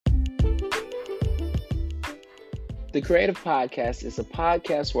The Creative Podcast is a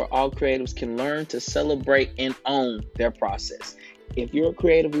podcast where all creatives can learn to celebrate and own their process. If you're a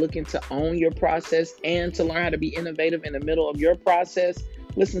creative looking to own your process and to learn how to be innovative in the middle of your process,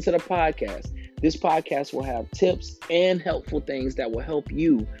 listen to the podcast. This podcast will have tips and helpful things that will help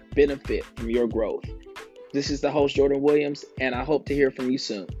you benefit from your growth. This is the host, Jordan Williams, and I hope to hear from you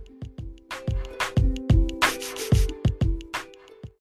soon.